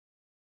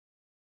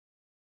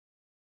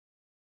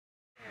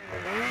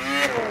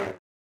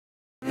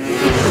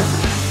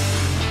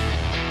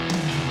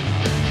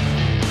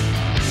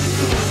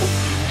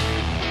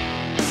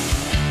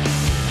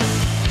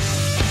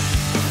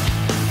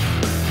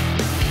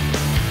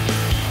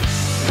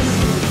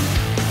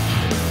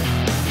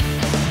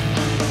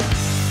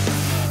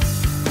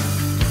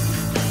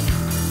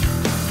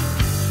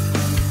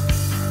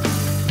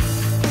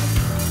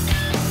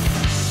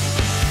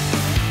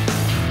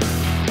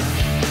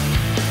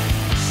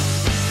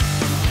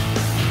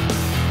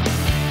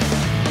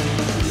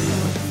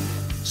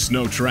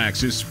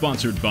SnowTrax is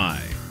sponsored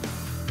by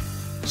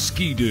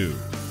Ski-Doo.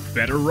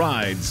 Better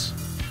rides,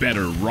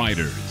 better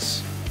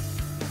riders.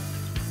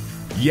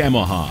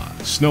 Yamaha.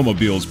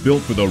 Snowmobiles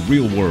built for the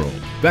real world.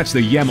 That's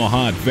the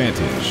Yamaha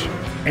Advantage.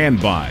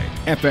 And by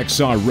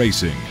FXR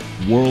Racing.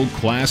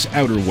 World-class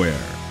outerwear.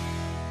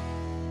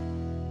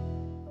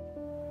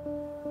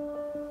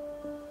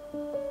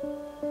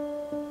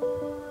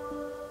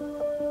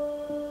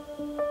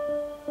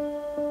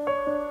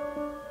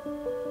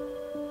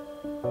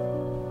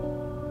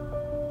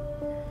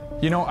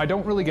 You know, I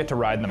don't really get to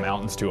ride in the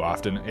mountains too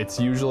often. It's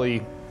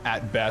usually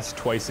at best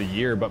twice a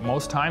year, but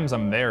most times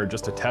I'm there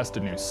just to test a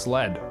new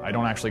sled. I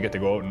don't actually get to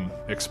go out and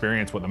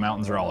experience what the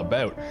mountains are all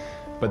about.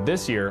 But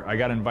this year, I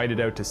got invited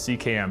out to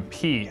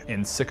CKMP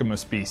in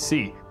Sycamus,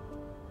 BC.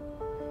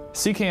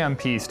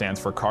 CKMP stands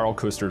for Carl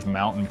Kuster's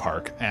Mountain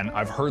Park, and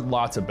I've heard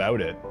lots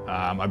about it.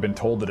 I've been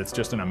told that it's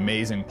just an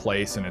amazing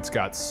place and it's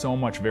got so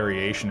much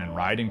variation in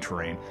riding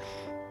terrain.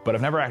 But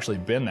I've never actually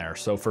been there,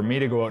 so for me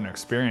to go out and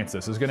experience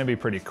this is going to be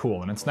pretty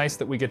cool. And it's nice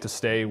that we get to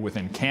stay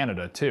within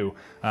Canada too.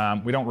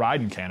 We don't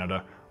ride in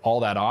Canada all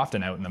that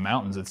often out in the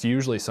mountains. It's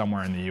usually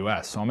somewhere in the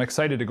US, so I'm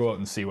excited to go out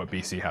and see what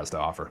BC has to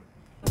offer.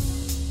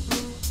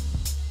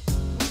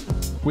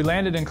 We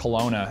landed in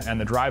Kelowna,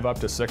 and the drive up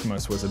to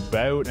Sycamus was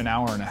about an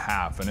hour and a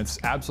half, and it's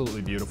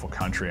absolutely beautiful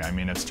country. I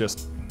mean, it's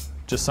just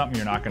something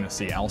you're not going to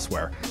see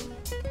elsewhere.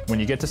 When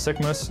you get to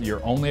Sycamus,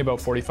 you're only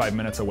about 45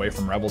 minutes away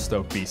from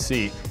Revelstoke,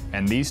 BC,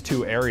 and these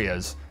two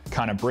areas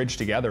kind of bridge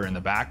together in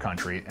the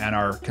backcountry and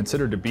are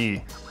considered to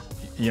be,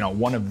 you know,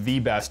 one of the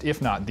best,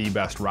 if not the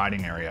best,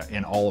 riding area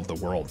in all of the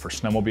world for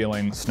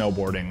snowmobiling,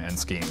 snowboarding, and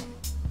skiing.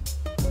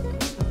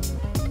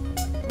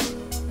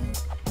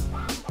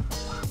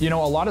 You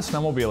know, a lot of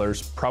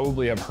snowmobilers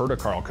probably have heard of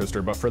Carl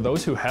Kuster, but for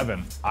those who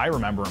haven't, I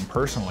remember him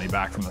personally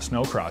back from the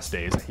snowcross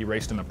days. He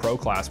raced in the pro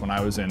class when I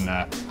was in,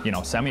 you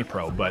know,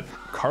 semi-pro, but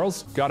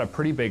Carl's got a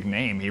pretty big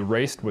name. He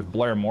raced with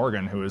Blair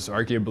Morgan, who is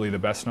arguably the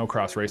best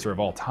snowcross racer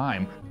of all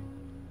time.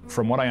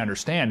 From what I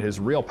understand, his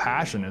real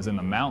passion is in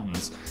the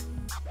mountains.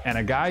 And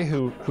a guy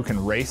who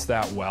can race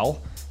that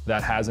well,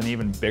 that has an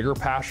even bigger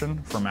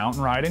passion for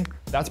mountain riding,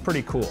 that's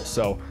pretty cool.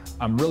 So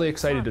I'm really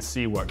excited to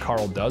see what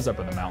Carl does up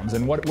in the mountains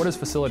and what his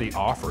facility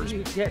offers. Are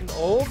you getting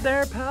old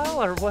there,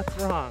 pal, or what's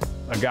wrong?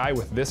 A guy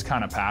with this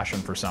kind of passion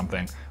for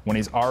something, when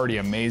he's already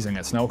amazing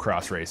at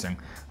snowcross racing,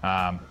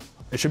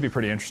 it should be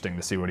pretty interesting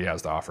to see what he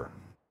has to offer.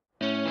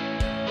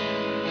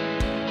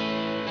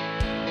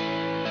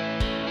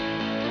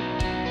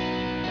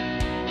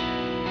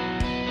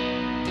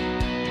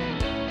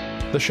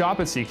 The shop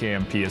at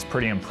CKMP is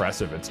pretty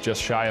impressive. It's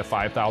just shy of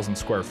 5,000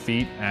 square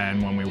feet,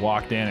 and when we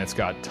walked in, it's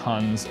got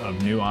tons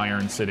of new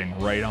iron sitting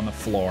right on the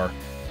floor.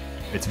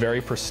 It's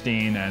very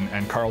pristine,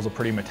 and Carl's a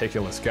pretty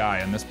meticulous guy,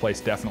 and this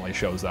place definitely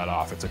shows that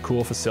off. It's a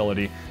cool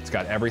facility, it's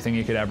got everything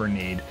you could ever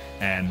need,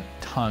 and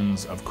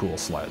tons of cool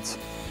sleds.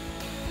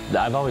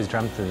 I've always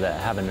dreamt of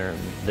having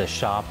the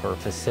shop or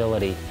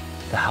facility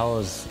to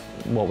house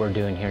what we're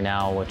doing here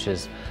now, which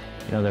is,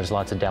 you know, there's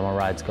lots of demo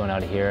rides going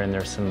out of here, and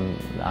there's some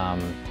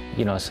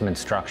you know, some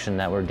instruction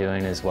that we're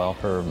doing as well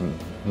for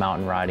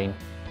mountain riding.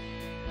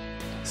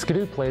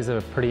 Ski-Doo plays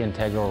a pretty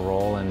integral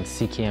role in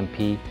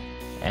CKMP,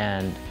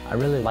 and I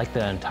really like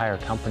the entire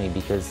company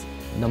because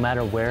no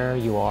matter where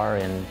you are,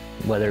 and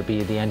whether it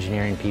be the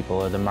engineering people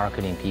or the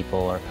marketing people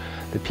or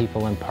the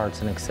people in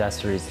parts and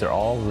accessories, they're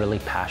all really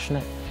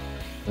passionate.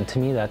 And to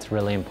me, that's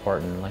really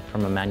important, like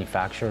from a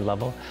manufacturer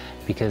level,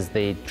 because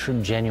they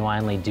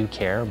genuinely do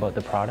care about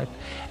the product,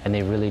 and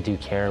they really do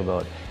care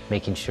about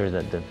making sure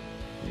that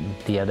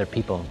the other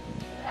people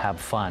have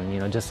fun.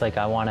 You know, just like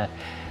I want to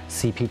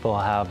see people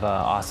have an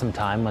awesome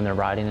time when they're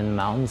riding in the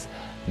mountains,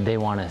 they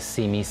want to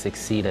see me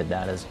succeed at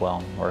that as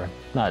well. Or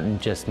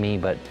not just me,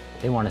 but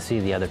they want to see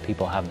the other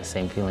people have the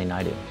same feeling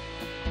I do.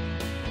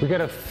 We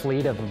got a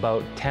fleet of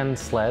about 10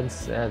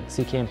 sleds at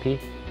CKMP,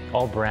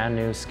 all brand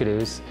new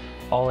Ski-Doos,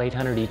 all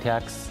 800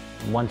 E-Techs,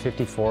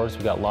 154s,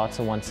 we got lots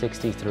of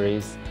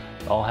 163s,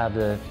 all have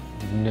the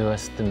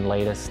newest and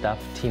latest stuff,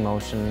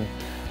 T-Motion,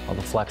 all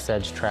the flex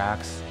edge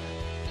tracks.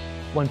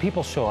 When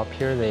people show up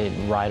here, they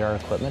ride our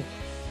equipment.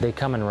 They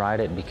come and ride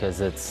it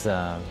because it's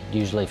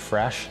usually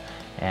fresh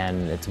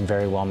and it's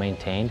very well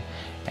maintained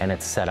and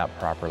it's set up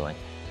properly.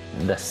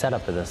 The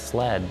setup of the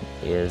sled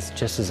is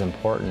just as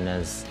important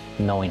as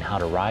knowing how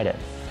to ride it,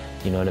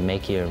 you know, to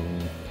make you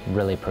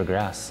really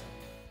progress.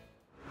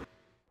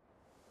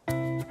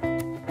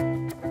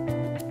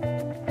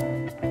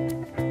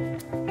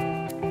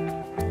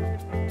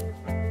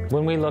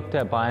 When we looked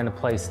at buying a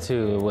place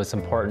too, it was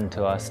important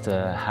to us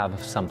to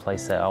have some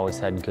place that always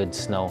had good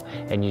snow,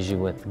 and usually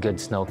with good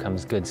snow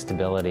comes good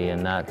stability,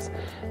 and that's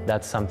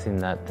something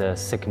that the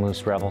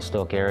Sycamus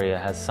Revelstoke area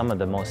has some of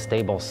the most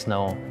stable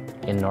snow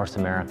in North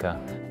America.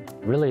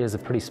 It really is a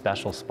pretty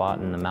special spot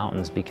in the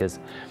mountains because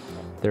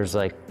there's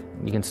like,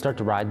 you can start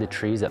to ride the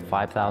trees at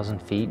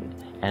 5,000 feet,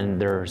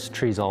 and there's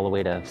trees all the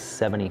way to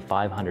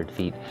 7,500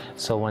 feet.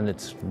 So when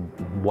it's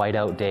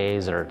whiteout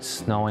days or it's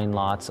snowing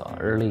lots,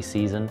 early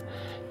season,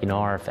 you know,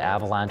 or if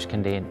avalanche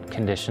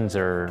conditions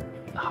are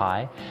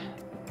high,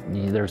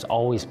 There's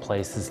always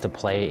places to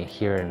play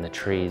here in the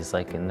trees,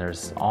 and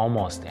there's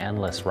almost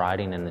endless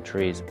riding in the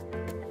trees.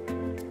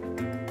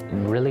 It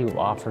really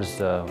offers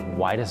the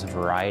widest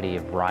variety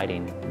of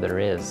riding there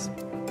is.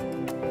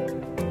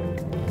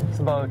 It's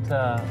about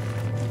a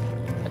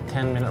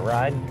 10-minute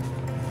ride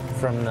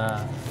from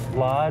the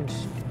lodge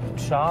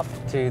shop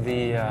to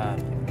the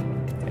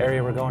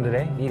area we're going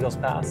today, Eagles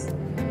Pass.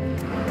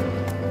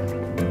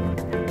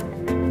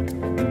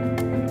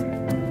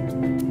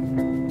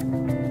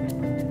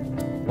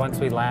 Once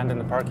we land in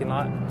the parking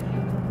lot,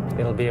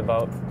 it'll be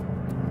about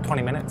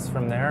 20 minutes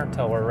from there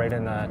till we're right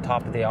in the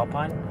top of the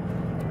Alpine.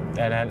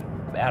 And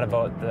at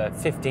about the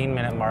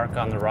 15-minute mark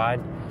on the ride,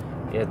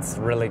 it's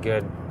really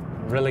good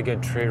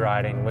tree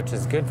riding, which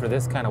is good for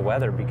this kind of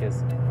weather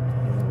because,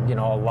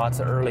 lots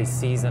of early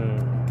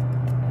season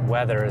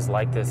weather is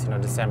like this,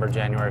 December,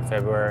 January,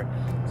 February.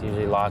 It's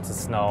usually lots of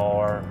snow,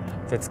 or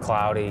if it's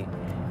cloudy,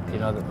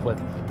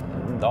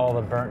 with all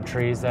the burnt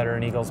trees that are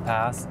in Eagles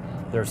Pass,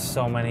 there's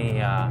so many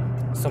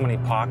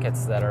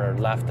pockets that are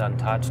left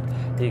untouched.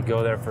 You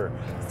go there for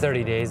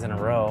 30 days in a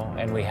row,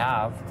 and we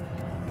have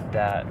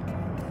that,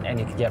 and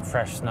you can get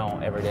fresh snow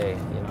every day.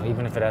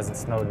 Even if it hasn't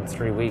snowed in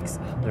 3 weeks,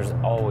 there's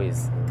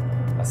always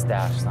a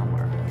stash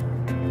somewhere.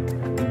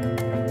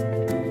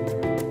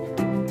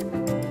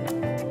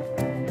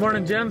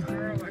 Morning, Jim.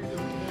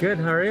 Good,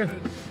 how are you?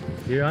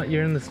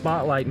 You're in the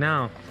spotlight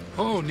now.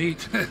 Oh,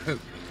 neat.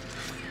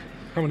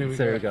 How many we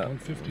there got? We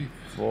go.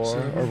 154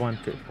 or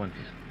 150.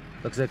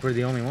 Looks like we're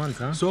the only ones,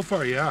 huh? So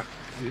far, yeah.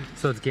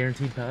 So it's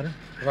guaranteed powder?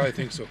 Well, I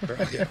think so.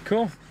 Yeah.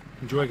 Cool.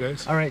 Enjoy,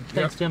 guys. All right,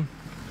 thanks, Jim.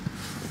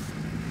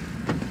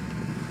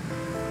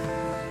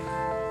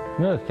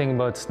 Another thing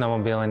about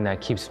snowmobiling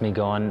that keeps me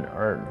going,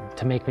 or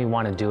to make me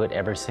want to do it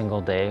every single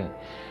day,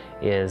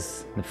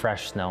 is the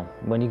fresh snow.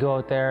 When you go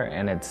out there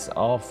and it's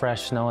all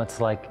fresh snow, it's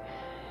like,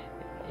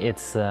 I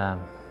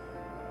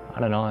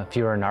don't know, if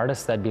you were an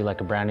artist, that'd be like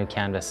a brand new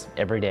canvas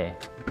every day.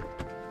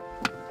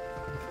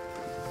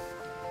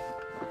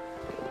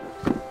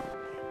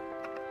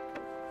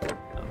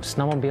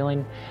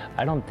 Snowmobiling,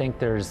 I don't think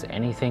there's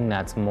anything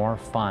that's more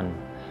fun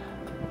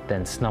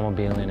than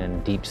snowmobiling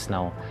in deep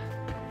snow.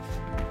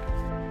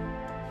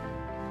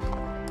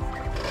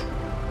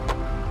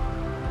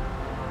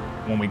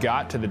 When we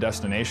got to the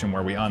destination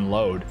where we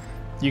unload,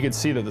 you could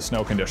see that the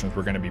snow conditions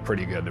were going to be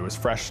pretty good. There was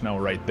fresh snow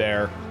right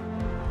there.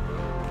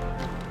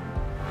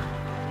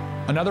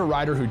 Another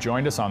rider who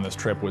joined us on this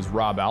trip was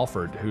Rob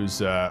Alford,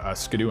 who's a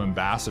Skidoo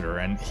ambassador,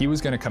 and he was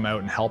going to come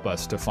out and help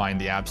us to find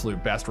the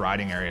absolute best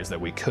riding areas that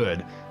we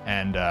could,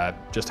 and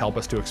just help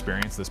us to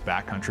experience this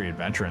backcountry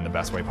adventure in the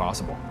best way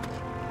possible.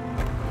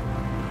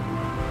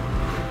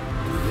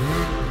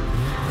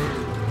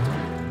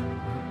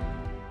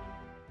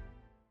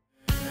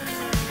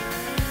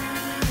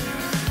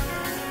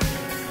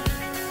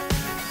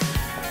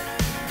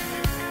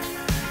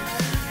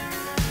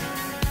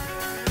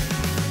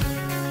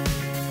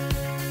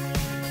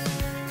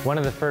 One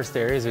of the first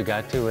areas we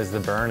got to was the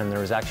burn, and there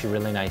was actually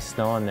really nice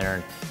snow in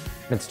there.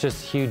 It's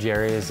just huge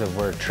areas of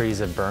where trees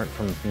have burnt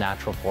from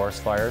natural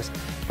forest fires,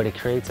 but it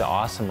creates an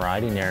awesome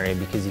riding area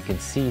because you can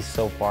see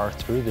so far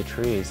through the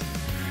trees.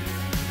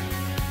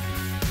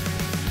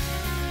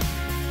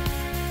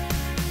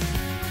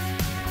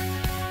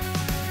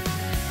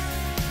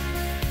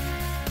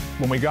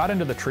 When we got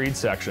into the treed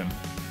section,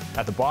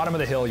 at the bottom of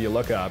the hill you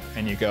look up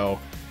and you go,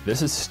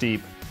 this is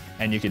steep,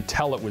 and you could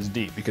tell it was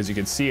deep because you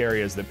could see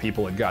areas that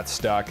people had got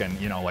stuck and,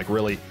 like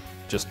really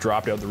just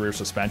dropped out the rear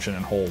suspension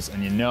in holes,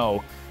 and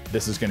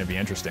this is going to be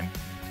interesting.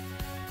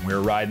 We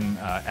were riding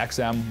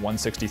XM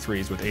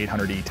 163s with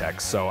 800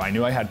 E-Techs, so I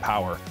knew I had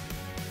power.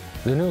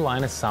 The new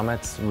line of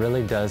Summits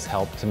really does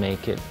help to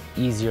make it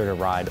easier to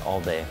ride all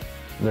day.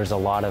 There's a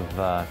lot of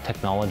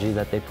technology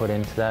that they put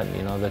into that,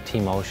 the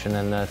T-Motion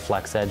and the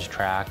Flex Edge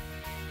track.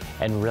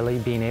 And really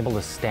being able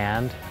to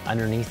stand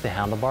underneath the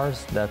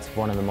handlebars, that's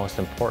one of the most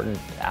important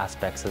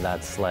aspects of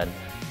that sled.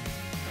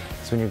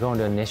 So when you're going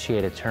to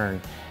initiate a turn,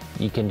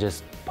 you can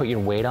just put your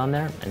weight on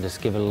there and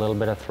just give it a little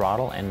bit of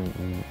throttle,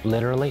 and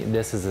literally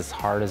this is as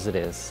hard as it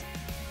is.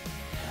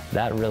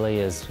 That really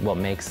is what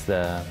makes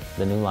the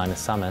new line of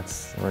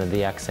Summits, or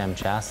the XM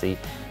chassis,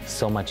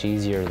 so much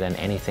easier than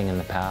anything in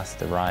the past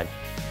to ride.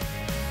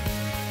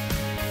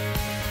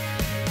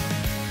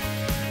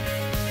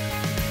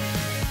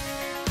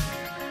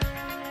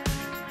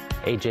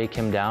 AJ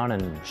came down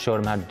and showed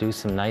him how to do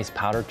some nice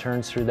powder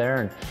turns through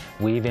there and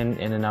weave in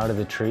and out of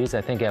the trees.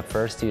 I think at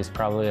first he was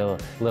probably a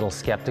little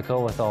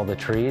skeptical with all the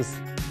trees.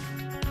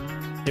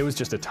 It was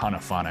just a ton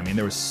of fun. I mean,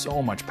 there was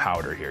so much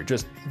powder here,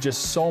 just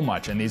so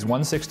much. And these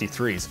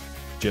 163s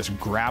just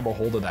grab a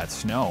hold of that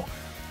snow.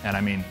 And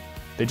I mean,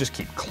 they just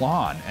keep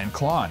clawing and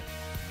clawing.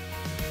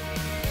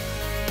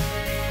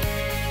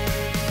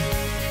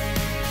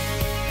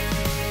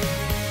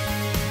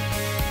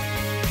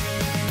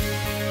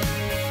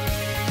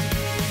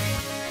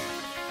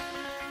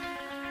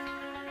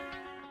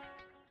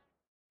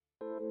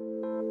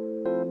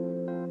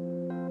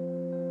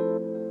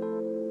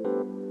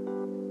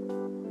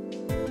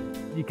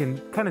 You can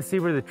kind of see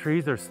where the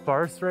trees are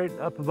sparse right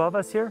up above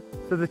us here.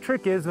 So the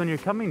trick is when you're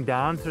coming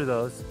down through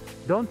those,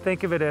 don't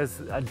think of it as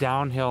a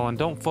downhill and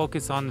don't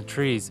focus on the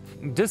trees.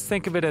 Just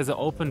think of it as an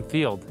open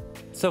field.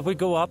 So if we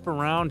go up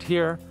around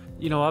here,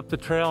 you know, up the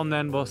trail, and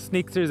then we'll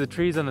sneak through the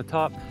trees on the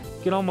top,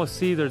 you can almost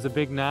see there's a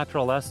big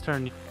natural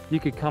S-turn. You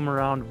could come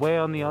around way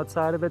on the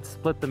outside of it,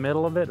 split the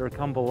middle of it, or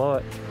come below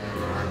it.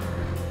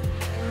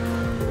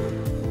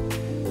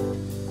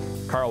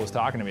 Carl was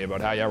talking to me about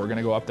how, yeah, we're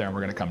gonna go up there and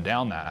we're gonna come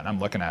down that. And I'm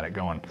looking at it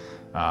going,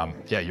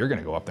 yeah, you're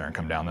gonna go up there and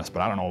come down this,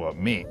 but I don't know about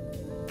me.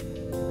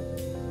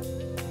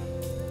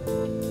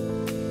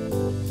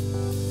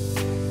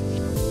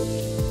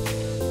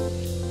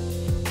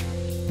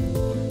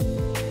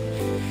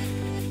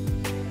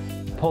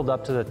 Pulled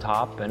up to the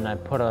top and I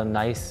put a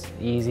nice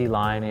easy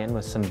line in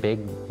with some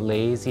big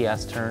lazy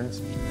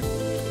S-turns.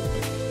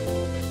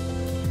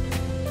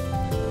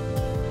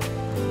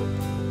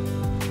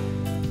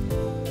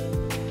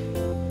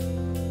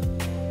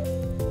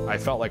 I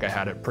felt like I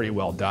had it pretty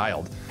well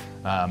dialed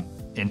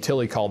until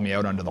he called me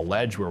out onto the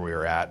ledge where we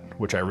were at,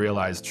 which I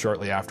realized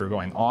shortly after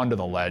going onto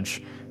the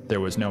ledge there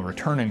was no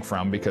returning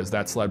from because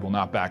that sled will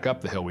not back up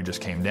the hill we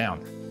just came down.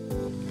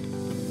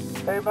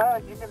 Hey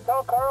Matt, you can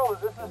tell Carl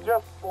that this is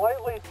just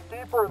slightly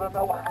steeper than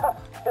the last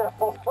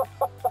hill.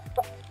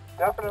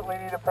 Definitely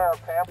need a pair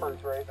of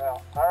Pampers right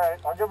now. All right,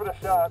 I'll give it a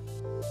shot.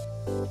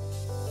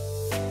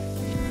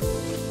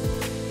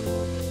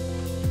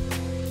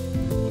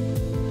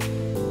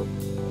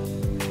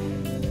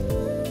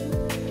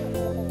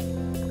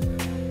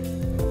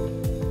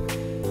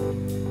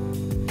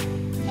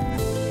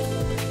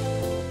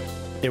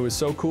 It was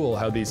so cool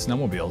how these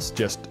snowmobiles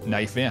just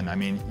knife in. I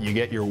mean, you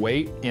get your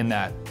weight in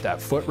that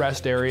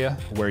footrest area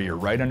where you're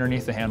right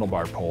underneath the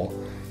handlebar pole.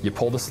 You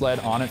pull the sled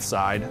on its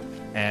side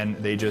and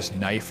they just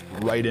knife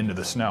right into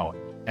the snow.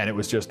 And it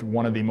was just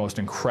one of the most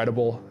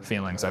incredible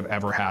feelings I've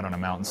ever had on a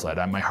mountain sled.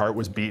 My heart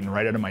was beating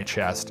right out of my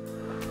chest.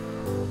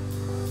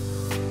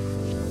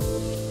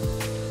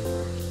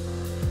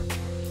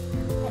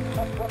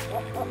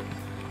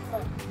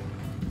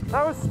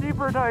 That was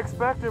steeper than I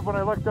expected when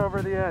I looked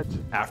over the edge.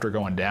 After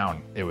going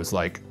down, it was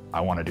like, I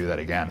want to do that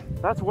again.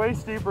 That's way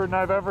steeper than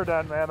I've ever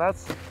done, man.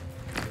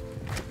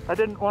 I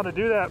didn't want to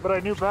do that, but I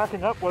knew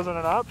backing up wasn't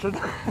an option.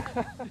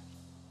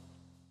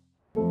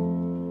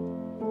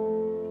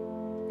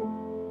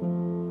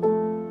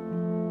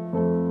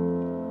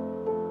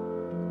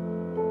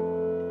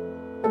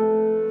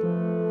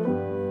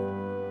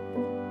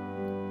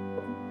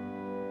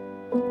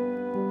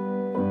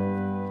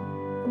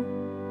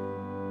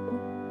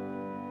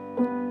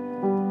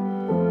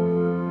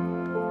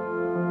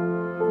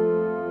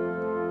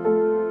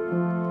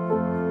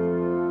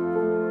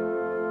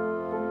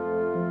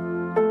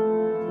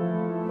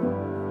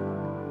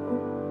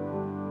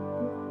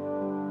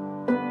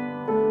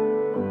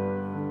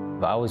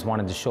 I always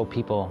wanted to show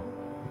people,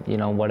 you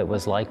know, what it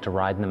was like to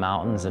ride in the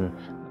mountains, and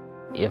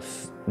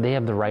if they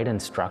have the right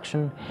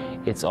instruction,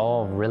 it's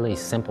all really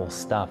simple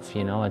stuff,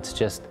 you know. It's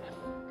just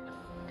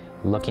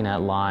looking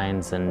at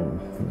lines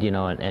and, you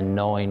know, and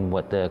knowing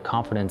what the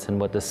confidence and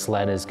what the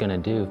sled is going to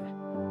do.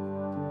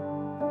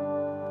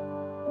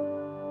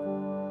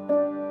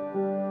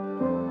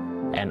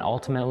 And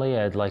ultimately,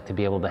 I'd like to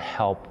be able to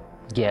help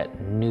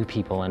get new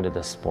people into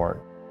the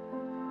sport.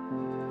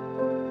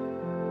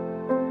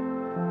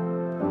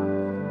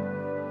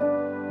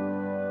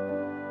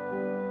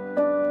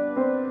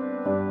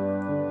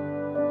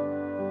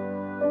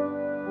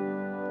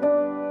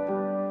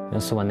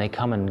 So when they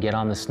come and get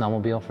on the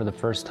snowmobile for the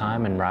first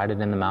time and ride it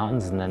in the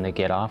mountains, and then they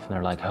get off and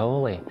they're like,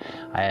 holy,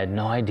 I had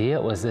no idea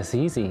it was this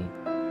easy.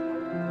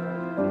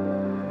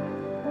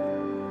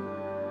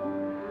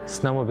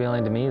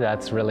 Snowmobiling to me,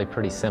 that's really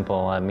pretty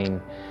simple. I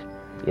mean,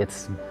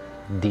 it's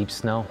deep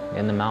snow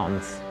in the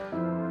mountains.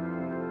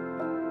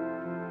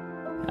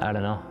 I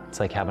don't know, it's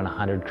like having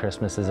 100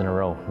 Christmases in a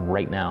row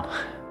right now.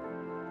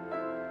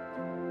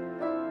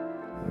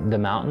 The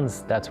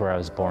mountains, that's where I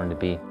was born to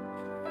be.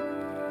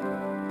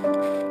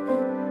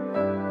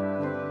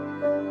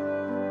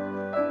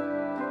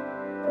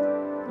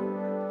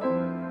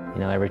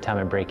 You know, every time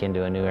I break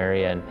into a new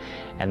area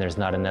and there's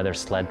not another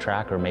sled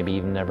track, or maybe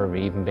even never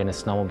even been a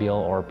snowmobile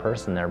or a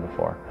person there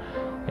before,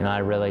 you know, I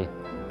really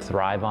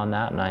thrive on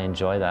that and I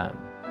enjoy that.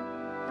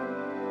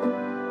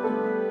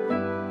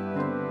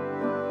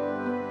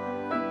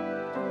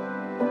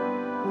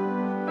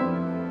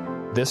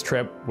 This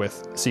trip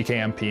with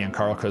CKMP and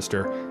Carl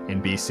Kuster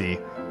in BC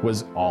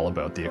was all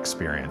about the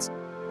experience.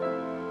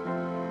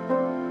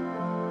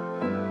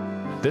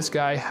 This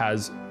guy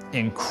has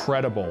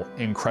incredible,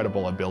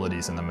 incredible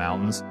abilities in the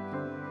mountains.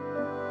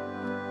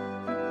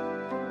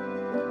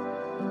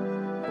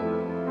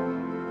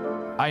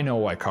 I know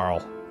why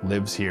Carl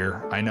lives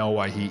here. I know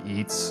why he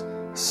eats,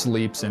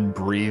 sleeps, and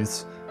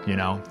breathes, you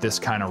know, this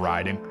kind of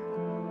riding.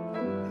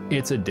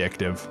 It's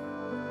addictive.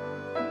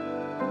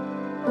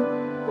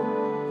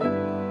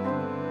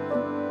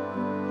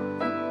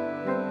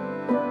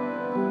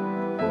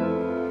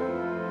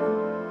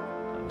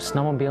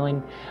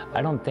 Snowmobiling,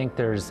 I don't think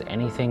there's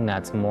anything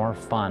that's more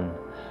fun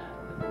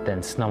than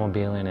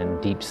snowmobiling in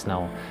deep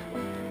snow.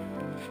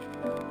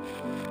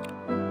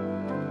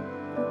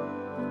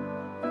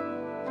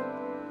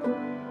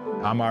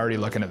 I'm already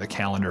looking at the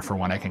calendar for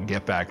when I can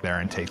get back there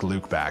and take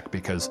Luke back,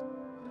 because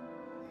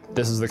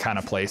this is the kind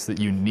of place that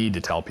you need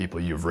to tell people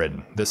you've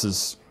ridden. This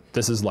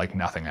is like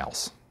nothing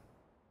else.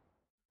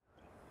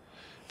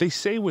 They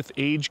say with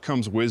age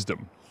comes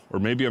wisdom, or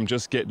maybe I'm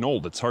just getting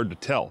old, it's hard to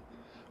tell.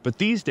 But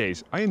these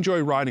days, I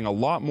enjoy riding a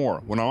lot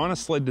more when I'm on a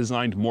sled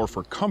designed more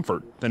for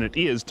comfort than it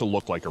is to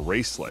look like a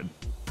race sled.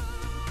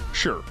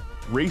 Sure,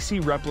 racy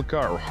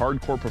replica or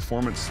hardcore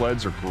performance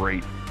sleds are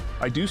great.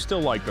 I do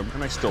still like them,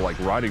 and I still like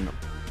riding them.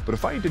 But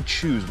if I had to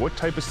choose what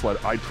type of sled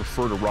I'd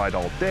prefer to ride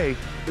all day,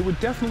 it would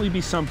definitely be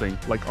something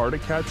like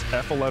Arctic Cat's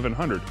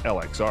F1100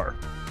 LXR.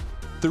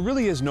 There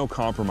really is no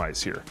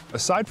compromise here.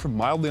 Aside from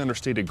mildly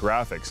understated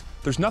graphics,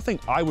 there's nothing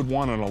I would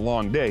want on a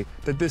long day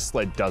that this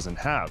sled doesn't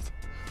have.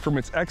 From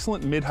its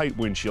excellent mid-height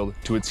windshield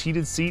to its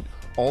heated seat,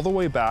 all the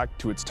way back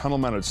to its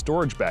tunnel-mounted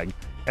storage bag,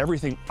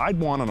 everything I'd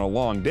want on a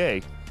long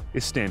day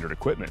is standard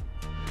equipment.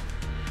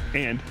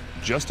 And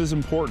just as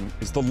important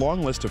is the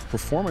long list of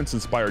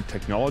performance-inspired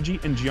technology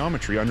and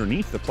geometry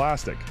underneath the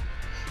plastic.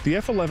 The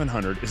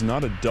F1100 is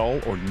not a dull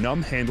or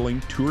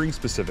numb-handling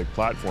touring-specific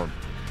platform.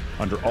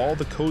 Under all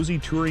the cozy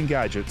touring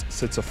gadgets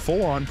sits a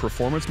full-on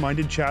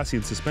performance-minded chassis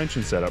and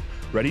suspension setup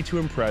ready to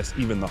impress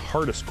even the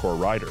hardest core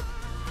rider.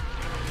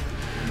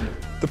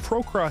 The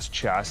Procross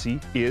chassis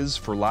is,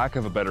 for lack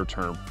of a better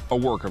term, a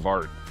work of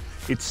art.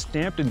 Its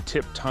stamped and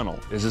tipped tunnel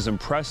is as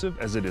impressive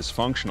as it is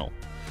functional.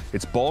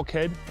 Its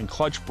bulkhead and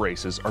clutch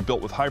braces are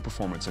built with high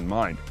performance in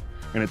mind,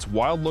 and its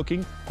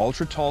wild-looking,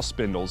 ultra-tall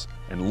spindles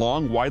and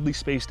long, widely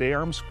spaced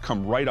A-arms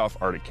come right off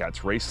Arctic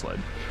Cat's race sled.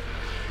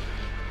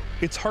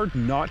 It's hard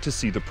not to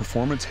see the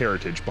performance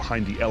heritage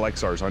behind the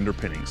LXR's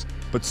underpinnings,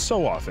 but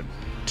so often,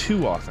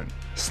 too often,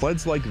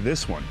 sleds like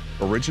this one,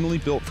 originally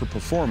built for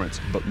performance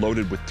but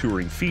loaded with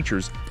touring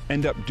features,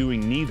 end up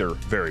doing neither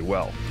very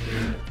well.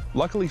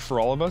 Luckily for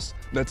all of us,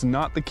 that's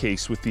not the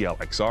case with the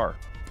LXR.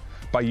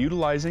 By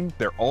utilizing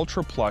their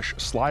ultra-plush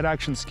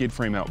slide-action skid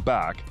frame out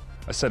back,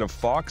 a set of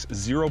Fox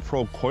Zero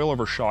Pro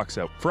coilover shocks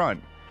out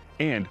front,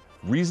 and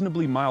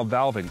reasonably mild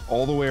valving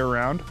all the way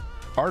around,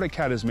 Arctic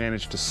Cat has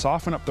managed to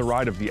soften up the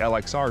ride of the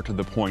LXR to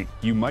the point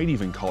you might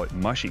even call it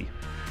mushy.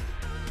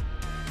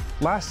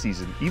 Last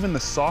season, even the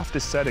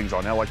softest settings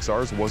on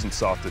LXRs wasn't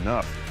soft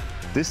enough.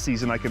 This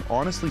season, I can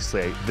honestly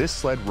say this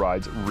sled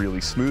rides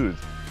really smooth.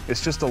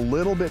 It's just a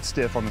little bit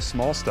stiff on the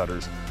small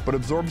stutters, but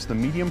absorbs the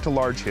medium to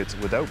large hits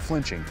without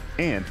flinching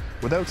and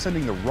without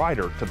sending the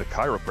rider to the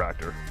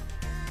chiropractor.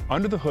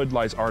 Under the hood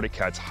lies Arctic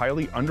Cat's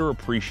highly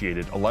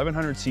underappreciated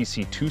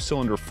 1100cc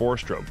two-cylinder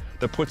four-stroke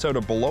that puts out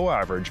a below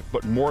average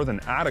but more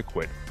than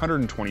adequate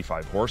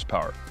 125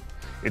 horsepower.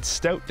 It's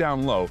stout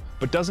down low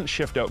but doesn't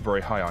shift out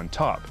very high on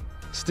top.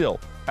 Still,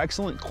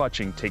 excellent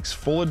clutching takes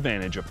full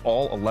advantage of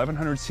all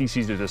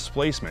 1100cc's of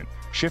displacement,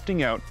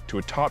 shifting out to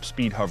a top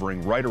speed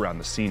hovering right around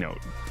the C note.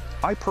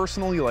 I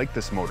personally like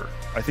this motor.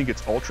 I think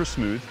it's ultra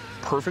smooth,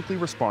 perfectly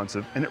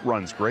responsive, and it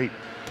runs great.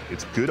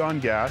 It's good on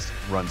gas,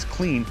 runs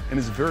clean, and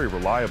is very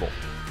reliable.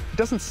 It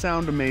doesn't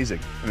sound amazing,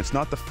 and it's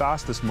not the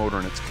fastest motor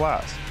in its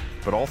class,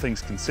 but all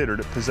things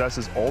considered, it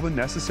possesses all the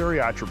necessary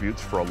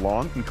attributes for a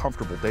long and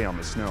comfortable day on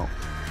the snow.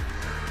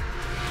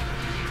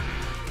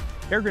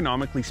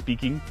 Ergonomically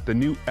speaking, the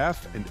new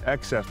F and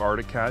XF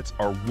Arctic Cats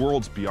are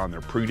worlds beyond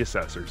their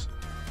predecessors.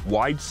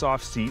 Wide,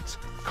 soft seats,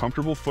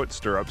 comfortable foot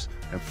stirrups,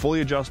 and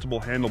fully adjustable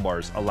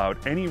handlebars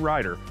allowed any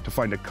rider to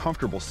find a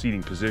comfortable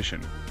seating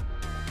position.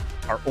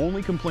 Our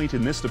only complaint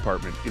in this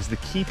department is the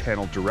key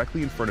panel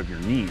directly in front of your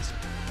knees.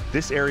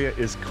 This area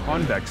is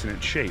convex in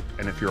its shape,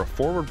 and if you're a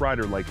forward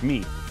rider like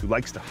me who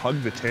likes to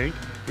hug the tank,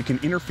 it can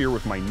interfere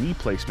with my knee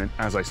placement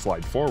as I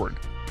slide forward.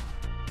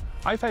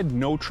 I've had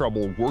no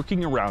trouble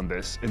working around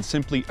this and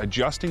simply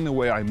adjusting the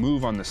way I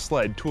move on the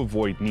sled to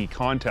avoid knee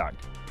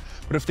contact.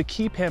 But if the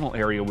key panel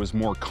area was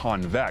more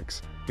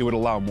convex, it would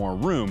allow more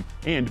room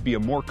and be a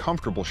more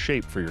comfortable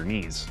shape for your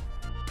knees.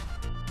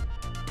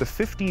 The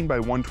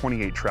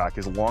 15x128 track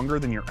is longer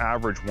than your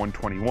average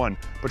 121,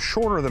 but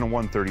shorter than a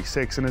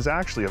 136 and is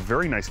actually a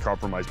very nice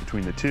compromise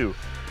between the two.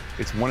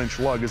 Its 1-inch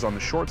lug is on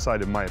the short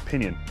side in my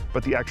opinion,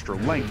 but the extra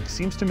length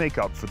seems to make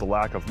up for the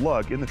lack of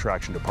lug in the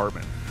traction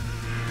department.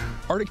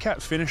 Arctic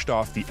Cat finished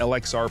off the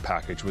LXR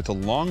package with a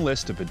long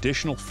list of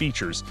additional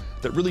features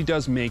that really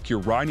does make your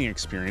riding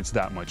experience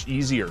that much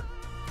easier.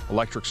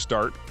 Electric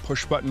start,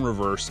 push-button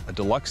reverse, a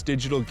deluxe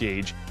digital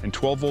gauge, and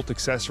 12-volt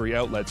accessory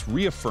outlets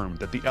reaffirm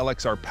that the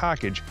LXR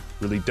package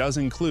really does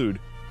include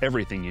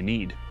everything you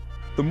need.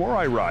 The more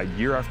I ride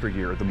year after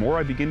year, the more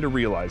I begin to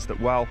realize that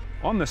while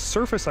on the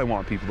surface I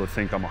want people to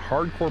think I'm a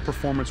hardcore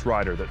performance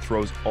rider that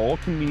throws all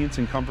convenience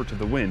and comfort to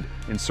the wind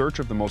in search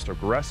of the most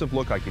aggressive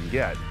look I can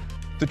get,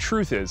 the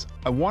truth is,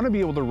 I want to be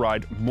able to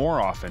ride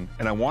more often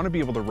and I want to be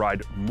able to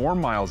ride more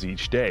miles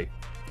each day.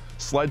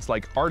 Sleds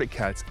like Arctic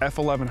Cat's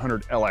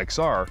F1100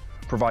 LXR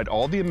provide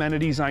all the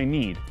amenities I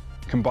need,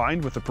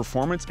 combined with the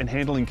performance and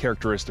handling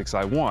characteristics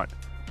I want,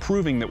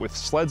 proving that with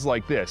sleds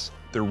like this,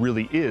 there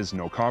really is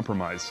no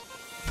compromise.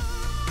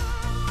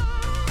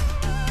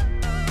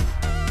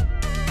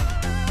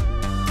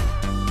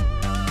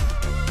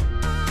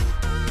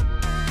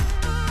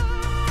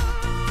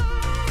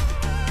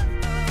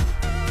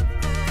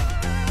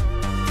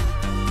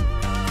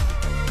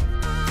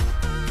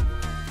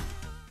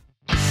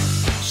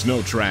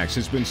 SnowTrax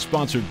has been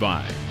sponsored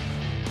by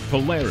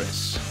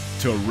Polaris,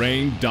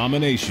 Terrain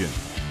Domination,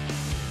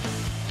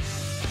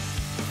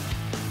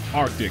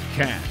 Arctic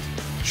Cat,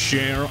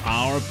 share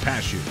our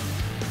passion,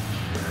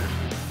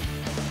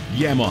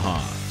 Yamaha,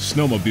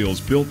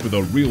 snowmobiles built for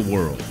the real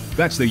world.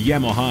 That's the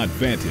Yamaha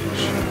Advantage.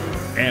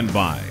 And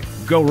by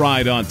Go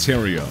Ride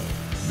Ontario.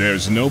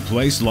 There's no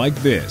place like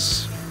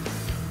this.